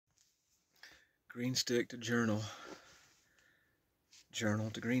Green stick to journal. Journal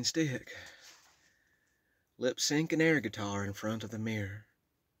to green stick. Lip sync and air guitar in front of the mirror.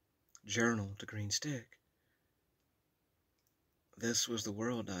 Journal to green stick. This was the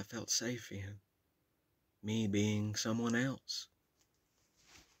world I felt safe in. Me being someone else.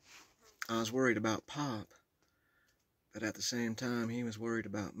 I was worried about Pop, but at the same time he was worried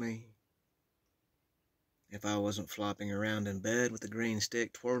about me. If I wasn't flopping around in bed with the green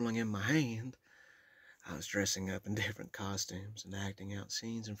stick twirling in my hand, I was dressing up in different costumes and acting out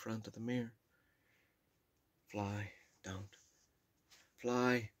scenes in front of the mirror. Fly, don't.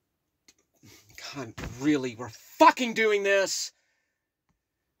 Fly. God, really, we're fucking doing this!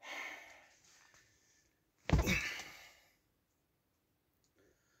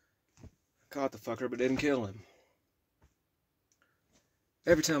 Caught the fucker, but didn't kill him.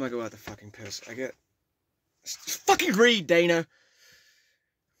 Every time I go out the fucking piss, I get... Just fucking read, Dana!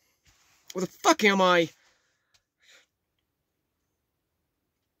 Where the fuck am I?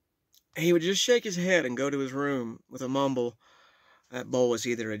 He would just shake his head and go to his room with a mumble. That boy was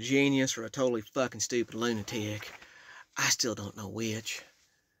either a genius or a totally fucking stupid lunatic. I still don't know which.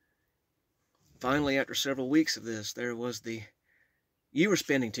 Finally, after several weeks of this, there was the... You were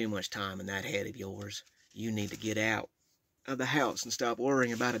spending too much time in that head of yours. You need to get out of the house and stop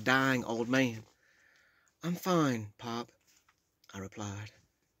worrying about a dying old man. I'm fine, Pop, I replied.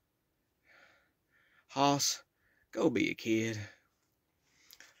 Hoss, go be a kid.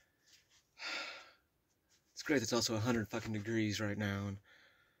 It's great it's also 100 fucking degrees right now, and...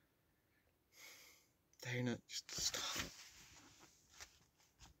 Dana, just stop.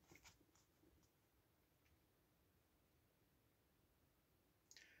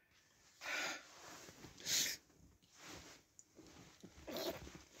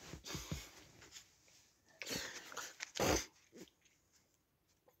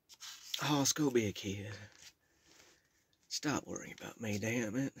 Hoss, go be a kid. Stop worrying about me,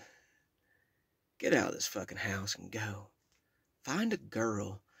 damn it. Get out of this fucking house and go. Find a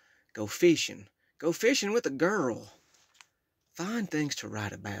girl. Go fishing. Go fishing with a girl. Find things to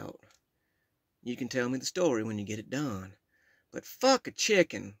write about. You can tell me the story when you get it done. But fuck a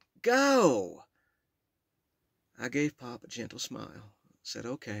chicken. Go! I gave Pop a gentle smile, said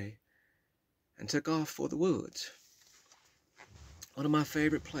okay, and took off for the woods. One of my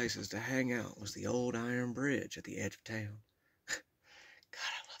favorite places to hang out was the old iron bridge at the edge of town. God,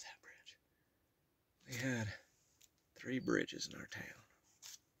 I love that bridge. We had 3 bridges in our town.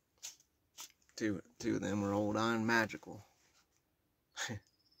 Two of them were old iron magical.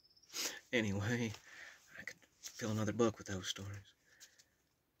 Anyway, I could fill another book with those stories.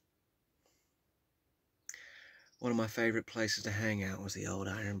 One of my favorite places to hang out was the old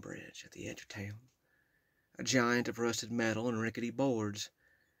iron bridge at the edge of town. A giant of rusted metal and rickety boards.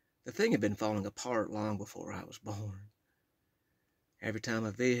 The thing had been falling apart long before I was born. Every time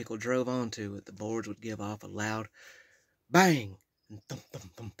a vehicle drove onto it, the boards would give off a loud bang and thump,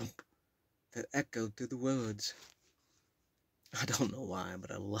 thump, thump, thump that echoed through the woods. I don't know why,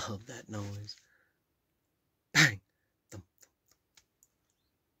 but I love that noise. Bang, thump,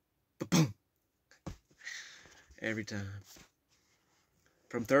 thump, boom. Every time.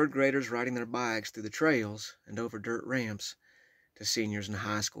 From 3rd graders riding their bikes through the trails and over dirt ramps, to seniors in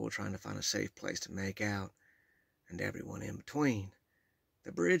high school trying to find a safe place to make out, and everyone in between.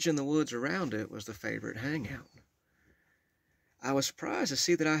 The bridge and the woods around it was the favorite hangout. I was surprised to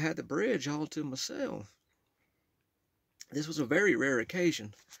see that I had the bridge all to myself. This was a very rare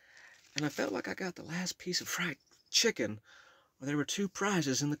occasion, and I felt like I got the last piece of fried chicken, or there were 2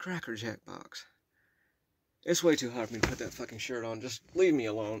 prizes in the Cracker Jack box. It's way too hard for me to put that fucking shirt on. Just leave me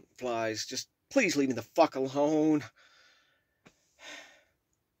alone, flies. Just please leave me the fuck alone.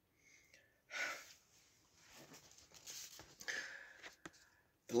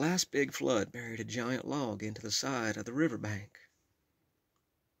 The last big flood buried a giant log into the side of the riverbank.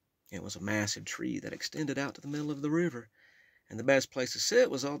 It was a massive tree that extended out to the middle of the river, and the best place to sit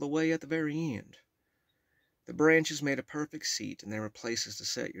was all the way at the very end. The branches made a perfect seat, and there were places to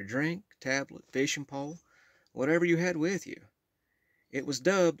set your drink, tablet, fishing pole, whatever you had with you. It was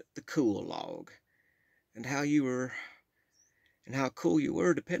dubbed the cool log, and how cool you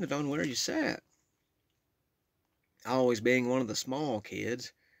were depended on where you sat. Always being one of the small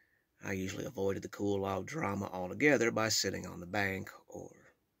kids, I usually avoided the cool log drama altogether by sitting on the bank, or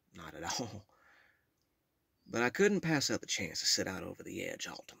not at all. But I couldn't pass up the chance to sit out over the edge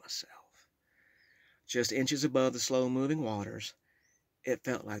all to myself. Just inches above the slow-moving waters, it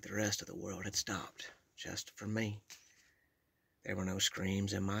felt like the rest of the world had stopped, just for me. There were no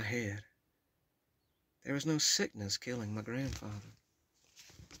screams in my head. There was no sickness killing my grandfather.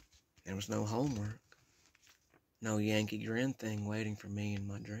 There was no homework, no Yankee grin thing waiting for me in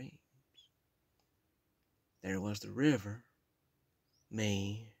my dreams. There was the river,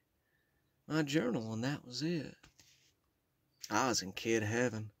 me, my journal, and that was it. I was in kid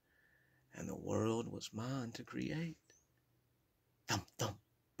heaven, and the world was mine to create. Thump, thump,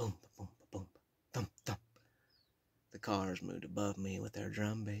 boom, boom, boom, thump, thump. The cars moved above me with their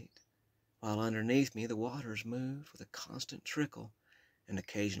drumbeat, while underneath me the waters moved with a constant trickle and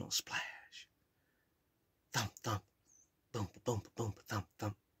occasional splash. Thump, thump, boom, boom, boom, thump,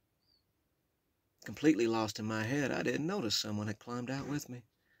 thump. Completely lost in my head, I didn't notice someone had climbed out with me.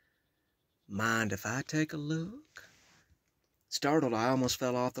 Mind if I take a look? Startled, I almost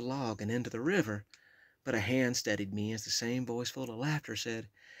fell off the log and into the river, but a hand steadied me as the same voice full of laughter said,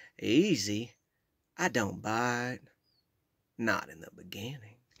 "Easy, I don't bite. Not in the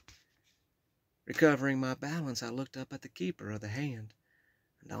beginning." Recovering my balance, I looked up at the keeper of the hand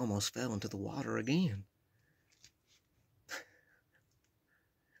and almost fell into the water again.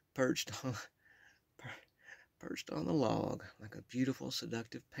 Perched on the log, like a beautiful,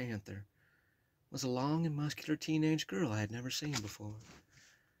 seductive panther, was a long and muscular teenage girl I had never seen before.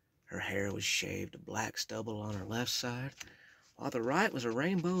 Her hair was shaved, a black stubble on her left side, while the right was a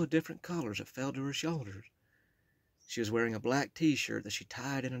rainbow of different colors that fell to her shoulders. She was wearing a black t-shirt that she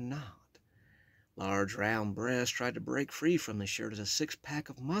tied in a knot. Large round breasts tried to break free from the shirt as a six-pack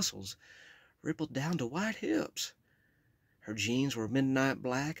of muscles rippled down to white hips. Her jeans were midnight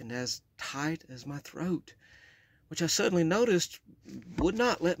black and as tight as my throat, which I suddenly noticed would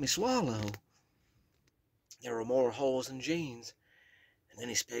not let me swallow. There were more holes in jeans, and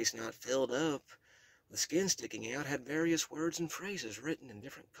any space not filled up with skin sticking out had various words and phrases written in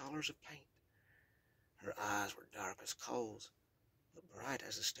different colors of paint. Her eyes were dark as coals, but bright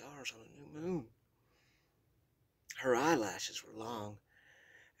as the stars on a new moon. Her eyelashes were long,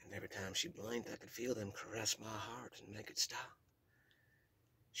 and every time she blinked I could feel them caress my heart and make it stop.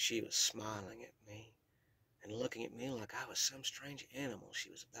 She was smiling at me and looking at me like I was some strange animal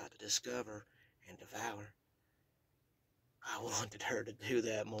she was about to discover and devour. I wanted her to do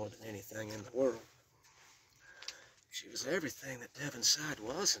that more than anything in the world. She was everything that Devon Side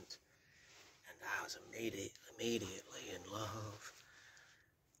wasn't, and I was immediately in love.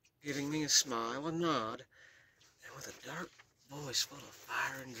 Giving me a smile, a nod, and with a dark voice full of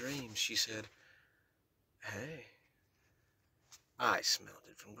fire and dreams, she said, "Hey." I smelled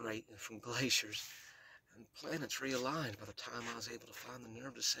it from glaciers and planets realigned by the time I was able to find the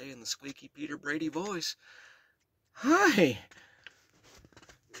nerve to say in the squeaky Peter Brady voice, "Hi."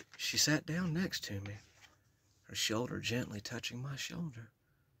 She sat down next to me, her shoulder gently touching my shoulder.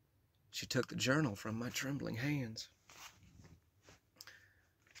 She took the journal from my trembling hands.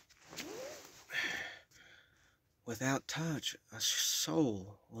 Without touch, a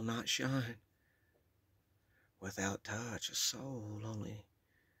soul will not shine. Without touch, a soul only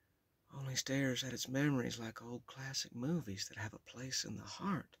stares at its memories like old classic movies that have a place in the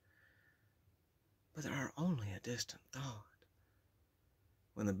heart, but are only a distant thought.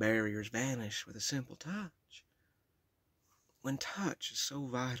 When the barriers vanish with a simple touch, when touch is so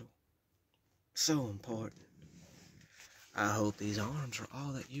vital, so important. I hope these arms are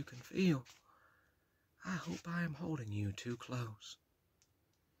all that you can feel. I hope I am holding you too close.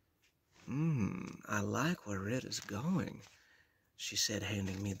 I like where it is going," she said,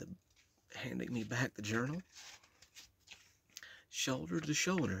 handing me back the journal. Shoulder to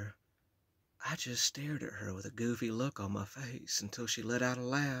shoulder, I just stared at her with a goofy look on my face until she let out a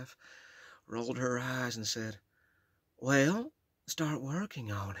laugh, rolled her eyes, and said, "Well, start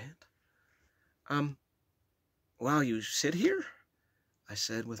working on it." While you sit here?" I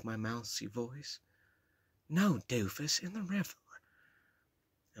said with my mousy voice. "No, doofus, in the river."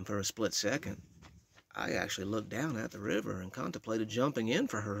 And for a split second, I actually looked down at the river and contemplated jumping in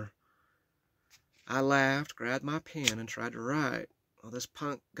for her. I laughed, grabbed my pen, and tried to write, while this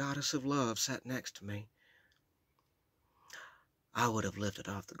punk goddess of love sat next to me. I would have lifted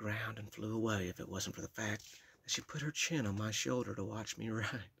off the ground and flew away if it wasn't for the fact that she put her chin on my shoulder to watch me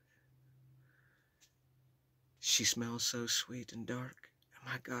write. She smells so sweet and dark, and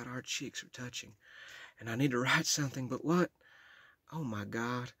my God, our cheeks are touching, and I need to write something, but what? Oh my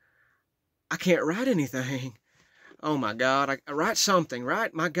God, I can't write anything. Oh my God, I write something,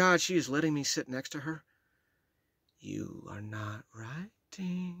 right? My God, she is letting me sit next to her. "You are not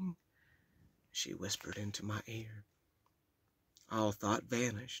writing," she whispered into my ear. All thought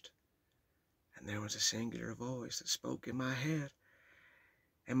vanished, and there was a singular voice that spoke in my head,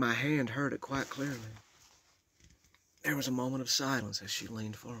 and my hand heard it quite clearly. There was a moment of silence as she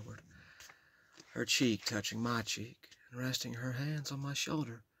leaned forward, her cheek touching my cheek and resting her hands on my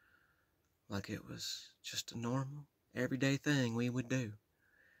shoulder. like it was just a normal, everyday thing we would do.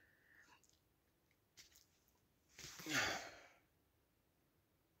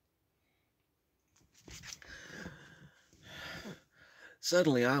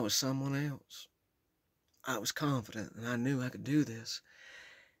 Suddenly I was someone else. I was confident and I knew I could do this,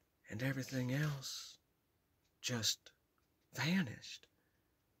 and everything else just vanished.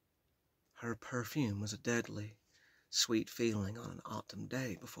 Her perfume was a deadly, sweet feeling on an autumn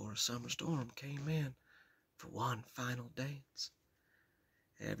day before a summer storm came in for one final dance.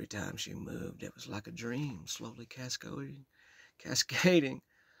 Every time she moved, it was like a dream slowly cascading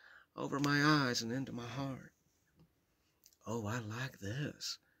over my eyes and into my heart. "Oh, I like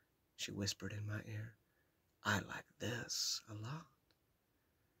this," she whispered in my ear. "I like this a lot."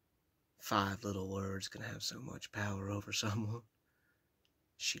 5 little words can have so much power over someone.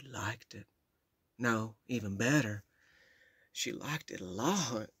 She liked it. No, even better, she liked it a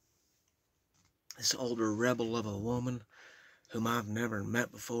lot. This older rebel of a woman, whom I've never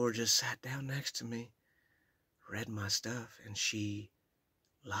met before, just sat down next to me, read my stuff, and she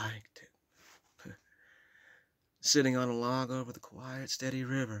liked it. Sitting on a log over the quiet, steady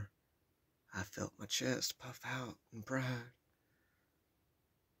river, I felt my chest puff out in pride.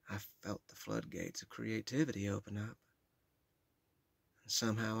 I felt the floodgates of creativity open up. And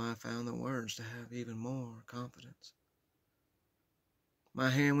somehow I found the words to have even more confidence.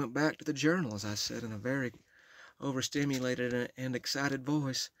 My hand went back to the journal as I said in a very overstimulated and excited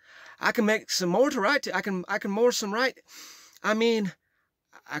voice, "I can make some more to write to. I can more some write. I mean,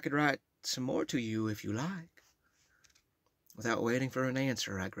 I could write some more to you if you like." Without waiting for an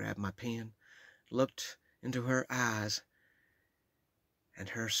answer, I grabbed my pen, looked into her eyes and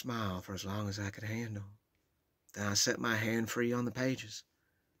her smile for as long as I could handle. Then I set my hand free on the pages.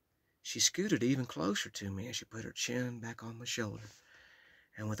 She scooted even closer to me as she put her chin back on my shoulder,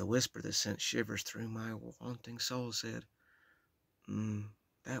 and with a whisper that sent shivers through my wanting soul said,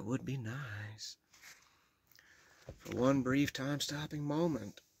 "That would be nice." For one brief time-stopping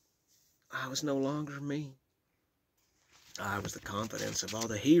moment, I was no longer me. I was the confidence of all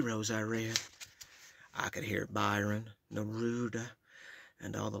the heroes I read. I could hear Byron, Neruda,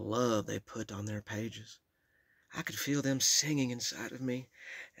 and all the love they put on their pages. I could feel them singing inside of me,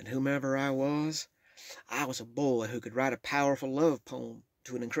 and whomever I was a boy who could write a powerful love poem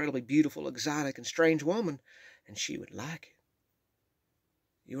to an incredibly beautiful, exotic, and strange woman, and she would like it.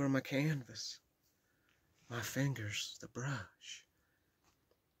 You are my canvas, my fingers the brush.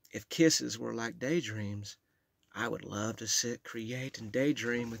 If kisses were like daydreams, I would love to sit, create, and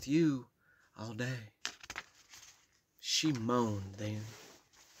daydream with you all day. She moaned then,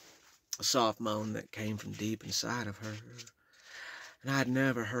 a soft moan that came from deep inside of her, and I had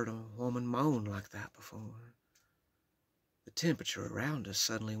never heard a woman moan like that before. The temperature around us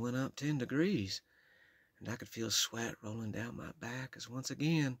suddenly went up 10 degrees, and I could feel sweat rolling down my back as once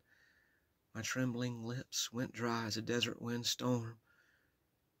again my trembling lips went dry as a desert wind storm.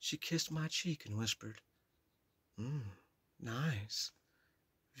 She kissed my cheek and whispered, "Nice,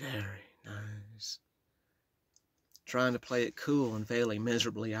 very nice." Trying to play it cool and failing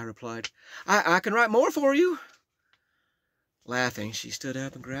miserably, I replied, I can write more for you." Laughing, she stood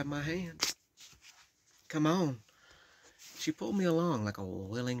up and grabbed my hand. "Come on." She pulled me along like a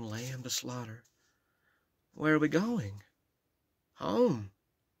willing lamb to slaughter. "Where are we going?" "Home.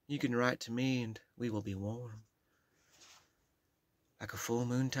 You can write to me and we will be warm." Like a full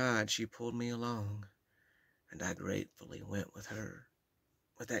moon tide, she pulled me along, and I gratefully went with her,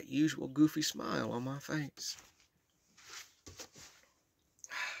 with that usual goofy smile on my face.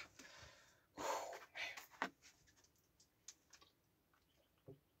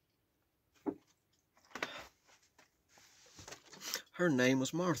 Her name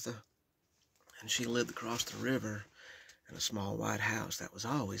was Martha, and she lived across the river in a small white house that was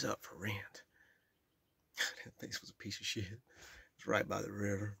always up for rent. That place was a piece of shit. It was right by the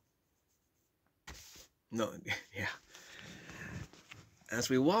river. No, yeah. As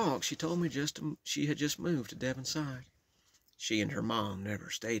we walked, she told me she had just moved to Devonside. She and her mom never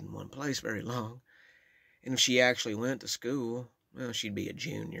stayed in one place very long, and if she actually went to school, well, she'd be a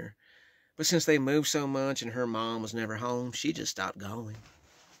junior. But since they moved so much and her mom was never home, she just stopped going.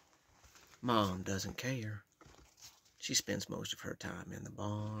 Mom doesn't care. She spends most of her time in the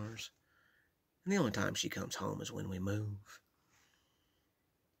bars, and the only time she comes home is when we move.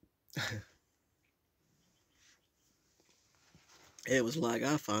 It was like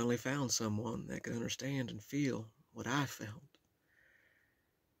I finally found someone that could understand and feel what I felt.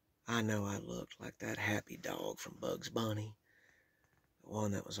 I know I looked like that happy dog from Bugs Bunny, the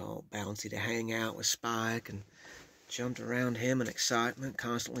one that was all bouncy to hang out with Spike and jumped around him in excitement,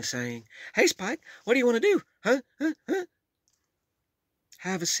 constantly saying, "Hey, Spike, what do you want to do? Huh? Huh? Huh?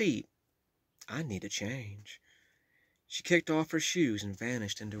 Have a seat. I need a change." She kicked off her shoes and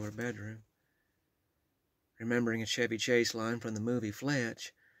vanished into her bedroom. Remembering a Chevy Chase line from the movie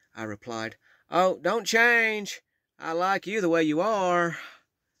Fletch, I replied, "Oh, don't change. I like you the way you are."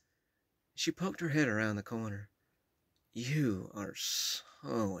 She poked her head around the corner. "You are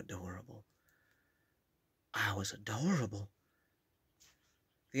so adorable." I was adorable.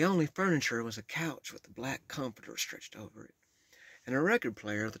 The only furniture was a couch with a black comforter stretched over it, and a record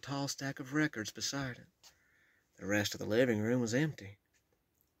player with a tall stack of records beside it. The rest of the living room was empty,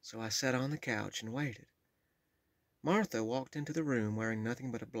 so I sat on the couch and waited. Martha walked into the room wearing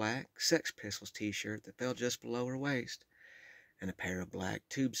nothing but a black Sex Pistols t-shirt that fell just below her waist, and a pair of black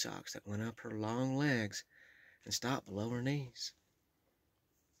tube socks that went up her long legs and stopped below her knees.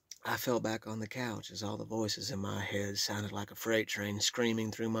 I fell back on the couch as all the voices in my head sounded like a freight train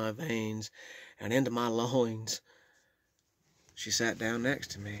screaming through my veins and into my loins. She sat down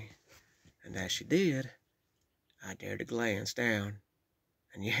next to me, and as she did, I dared to glance down.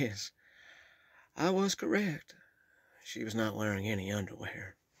 And yes, I was correct. She was not wearing any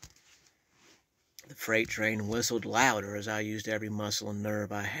underwear. The freight train whistled louder as I used every muscle and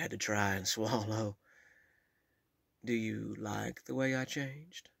nerve I had to try and swallow. "Do you like the way I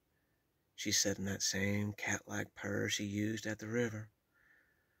changed?" she said in that same cat-like purr she used at the river.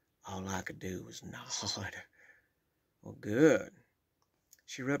 All I could do was nod. "Well, good."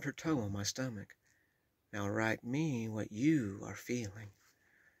 She rubbed her toe on my stomach. "Now write me what you are feeling."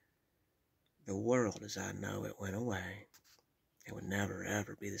 The world as I know it went away. It would never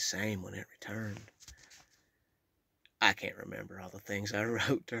ever be the same when it returned. I can't remember all the things I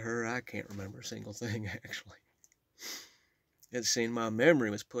wrote to her. I can't remember a single thing, actually. It seemed my memory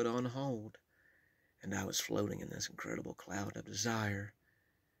was put on hold, and I was floating in this incredible cloud of desire,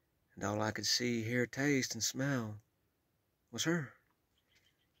 and all I could see, hear, taste, and smell was her.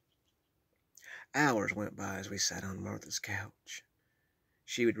 Hours went by as we sat on Martha's couch.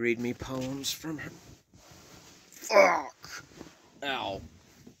 She would read me poems from her... Fuck! Ow.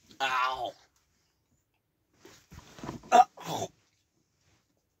 Ow. Oh.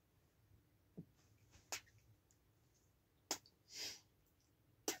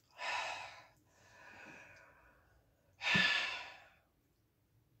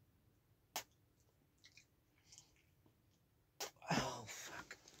 Oh,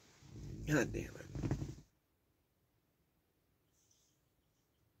 fuck. God damn it.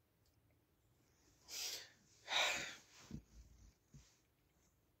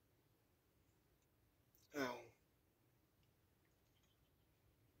 Ow.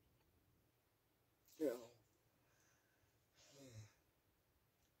 Ow.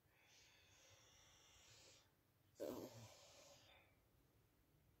 Ow.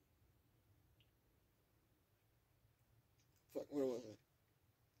 Fuck, where was it?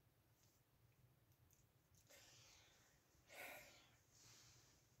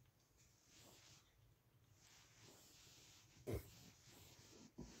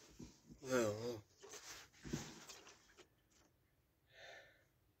 Oh.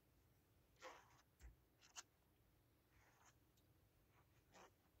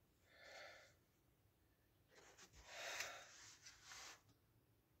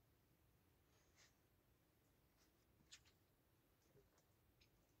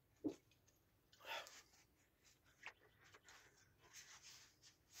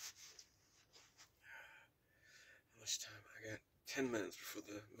 How much time? I got 10 minutes before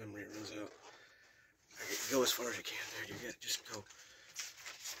the memory runs out. Go as far as you can, dude. You got just go.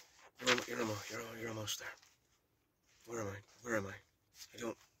 You're almost there. Where am I? Where am I? I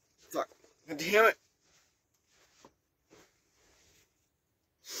don't. Fuck. God damn it.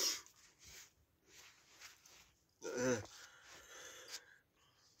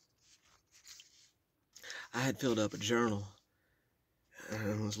 I had filled up a journal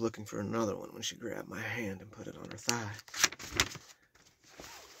and was looking for another one when she grabbed my hand and put it on her thigh.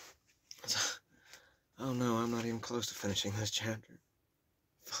 Oh no, I'm not even close to finishing this chapter.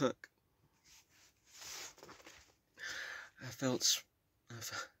 Fuck. I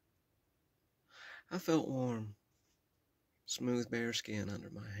felt warm, smooth bare skin under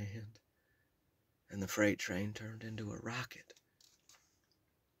my hand, and the freight train turned into a rocket.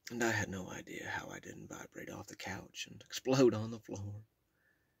 And I had no idea how I didn't vibrate off the couch and explode on the floor.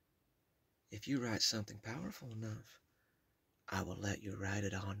 "If you write something powerful enough, I will let you write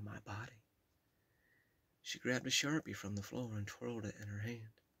it on my body." She grabbed a Sharpie from the floor and twirled it in her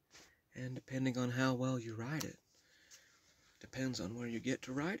hand. "And depending on how well you write it, depends on where you get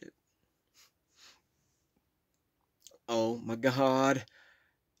to write it." Oh my God,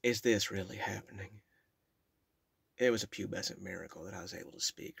 is this really happening? It was a pubescent miracle that I was able to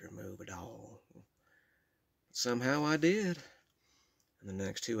speak or move at all. Somehow I did. And the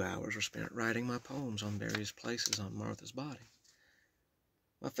next 2 hours were spent writing my poems on various places on Martha's body.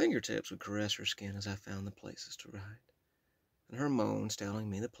 My fingertips would caress her skin as I found the places to write, and her moans telling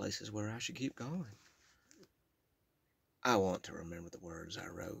me the places where I should keep going. I want to remember the words I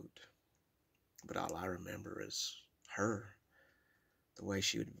wrote, but all I remember is her. The way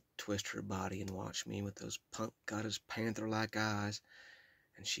she would twist her body and watch me with those punk goddess panther-like eyes,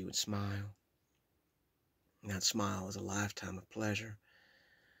 and she would smile. And that smile was a lifetime of pleasure,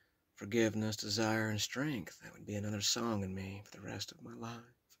 forgiveness, desire, and strength. That would be another song in me for the rest of my life.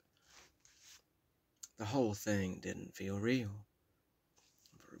 The whole thing didn't feel real.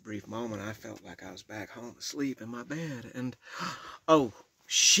 For a brief moment, I felt like I was back home asleep in my bed, and oh,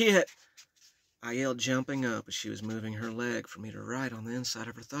 shit! I yelled, jumping up as she was moving her leg for me to write on the inside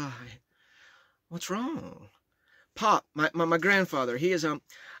of her thigh. What's wrong? Pop, my grandfather, he is,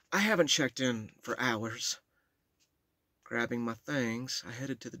 I haven't checked in for hours. Grabbing my things, I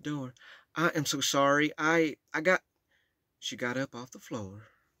headed to the door. I am so sorry. I got... She got up off the floor,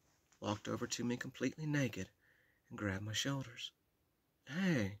 walked over to me completely naked, and grabbed my shoulders.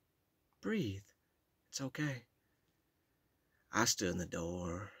 Hey, breathe. It's okay. I stood in the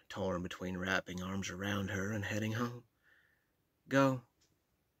door, torn between wrapping arms around her and heading home. Go.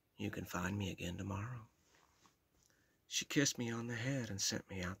 You can find me again tomorrow. She kissed me on the head and sent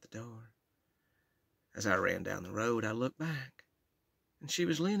me out the door. As I ran down the road, I looked back, and she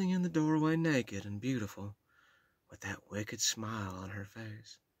was leaning in the doorway naked and beautiful, with that wicked smile on her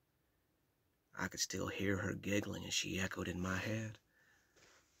face. I could still hear her giggling as she echoed in my head,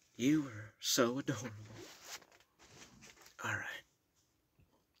 "You were so adorable." All right,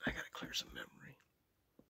 I gotta clear some memories.